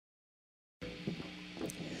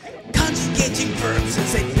Conjugating verbs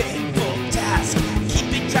is a painful task.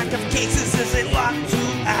 Keeping track of cases is a lot to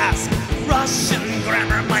ask. Russian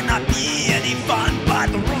grammar might not be any fun, but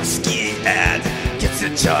Rusky Ed gets the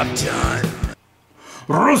job done.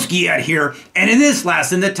 Rusky Ed here, and in this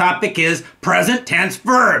lesson the topic is present tense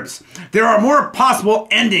verbs. There are more possible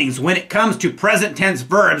endings when it comes to present tense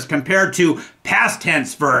verbs compared to past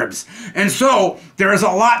tense verbs, and so there is a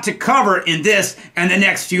lot to cover in this and the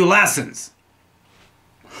next few lessons.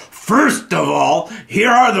 First of all,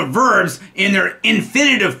 here are the verbs in their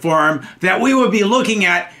infinitive form that we will be looking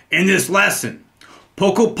at in this lesson.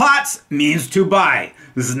 Pokupats means to buy,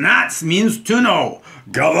 znats means to know,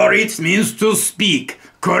 govorits means to speak,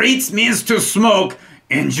 kurits means to smoke,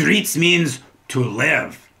 and jrits means to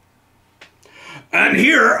live. And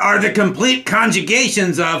here are the complete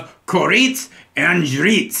conjugations of kurits and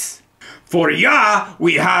jrits. For ya,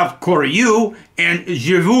 we have koryu and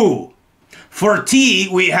jivu. For ti,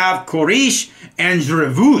 we have korish and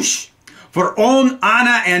jrevush. For on,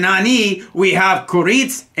 ana, and ani, we have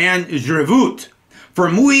korits and jrevut. For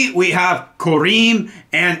mui, we have korim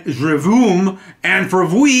and jrevum. And for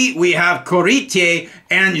vui, we have korite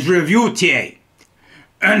and jrevute.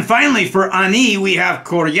 And finally, for ani, we have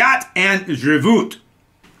koryat and jrevut.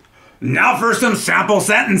 Now for some sample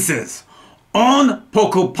sentences. On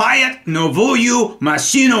pokupayat novoyu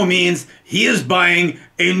mashino means he is buying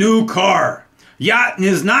a new car. Ya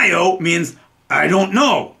niznayo means I don't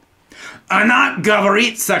know. Anat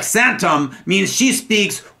gavarit saksantam means she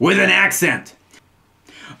speaks with an accent.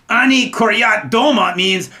 Ani koryat doma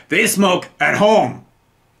means they smoke at home.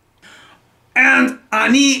 And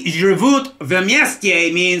ani jrevut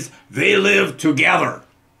vemyestye means they live together.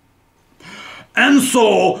 And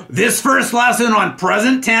so, this first lesson on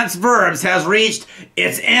present tense verbs has reached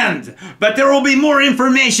its end, but there will be more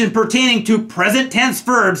information pertaining to present tense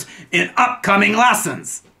verbs in upcoming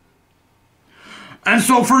lessons. And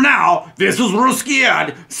so for now, this is Rusky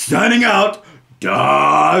Ed signing out. Do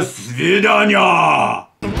svidanya!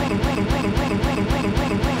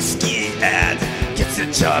 Rusky Ed gets the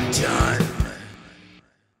job done.